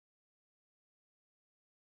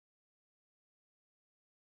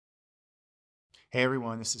Hey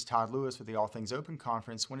everyone, this is Todd Lewis with the All Things Open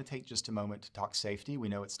Conference. I want to take just a moment to talk safety. We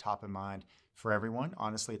know it's top of mind for everyone.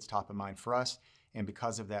 Honestly, it's top of mind for us. And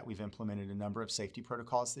because of that, we've implemented a number of safety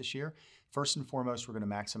protocols this year. First and foremost, we're going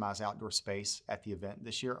to maximize outdoor space at the event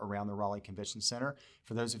this year around the Raleigh Convention Center.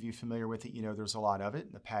 For those of you familiar with it, you know there's a lot of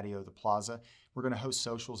it, the patio, the plaza. We're going to host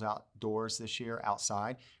socials outdoors this year,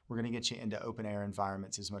 outside. We're going to get you into open air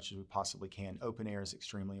environments as much as we possibly can. Open air is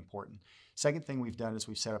extremely important. Second thing we've done is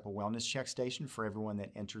we've set up a wellness check station for everyone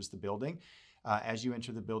that enters the building. As you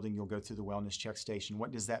enter the building, you'll go through the wellness check station.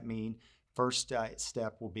 What does that mean? First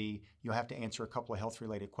step will be you'll have to answer a couple of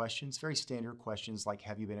health-related questions, very standard questions like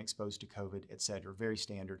have you been exposed to COVID, et cetera, very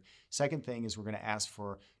standard. Second thing is we're going to ask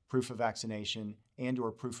for proof of vaccination and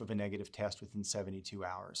or proof of a negative test within 72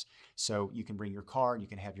 hours. So you can bring your card, you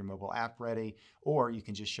can have your mobile app ready, or you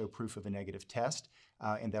can just show proof of a negative test,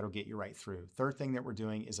 and that'll get you right through. Third thing that we're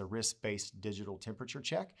doing is a wrist-based digital temperature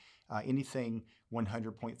check. Anything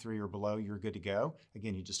 100.3 or below, you're good to go.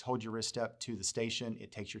 Again, you just hold your wrist up to the station,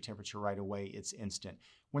 it takes your temperature right away, it's instant.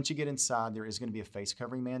 Once you get inside, there is going to be a face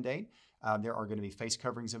covering mandate. There are going to be face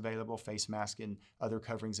coverings available, face mask and other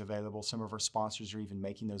coverings available. Some of our sponsors are even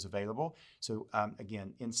making those available. So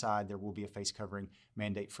again, inside there will be a face covering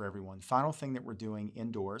mandate for everyone. Final thing that we're doing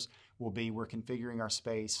indoors will be we're configuring our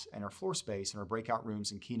space and our floor space and our breakout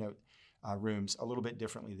rooms and keynote rooms a little bit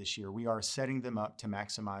differently this year. We are setting them up to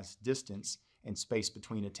maximize distance and space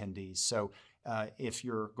between attendees. So if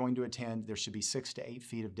you're going to attend, there should be 6 to 8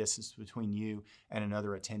 feet of distance between you and another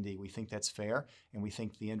attendee. We think that's fair, and we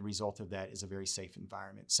think the end result of that is a very safe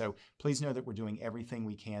environment. So please know that we're doing everything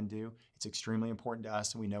we can do. It's extremely important to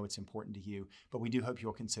us, and we know it's important to you, but we do hope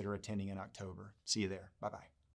you'll consider attending in October. See you there. Bye-bye.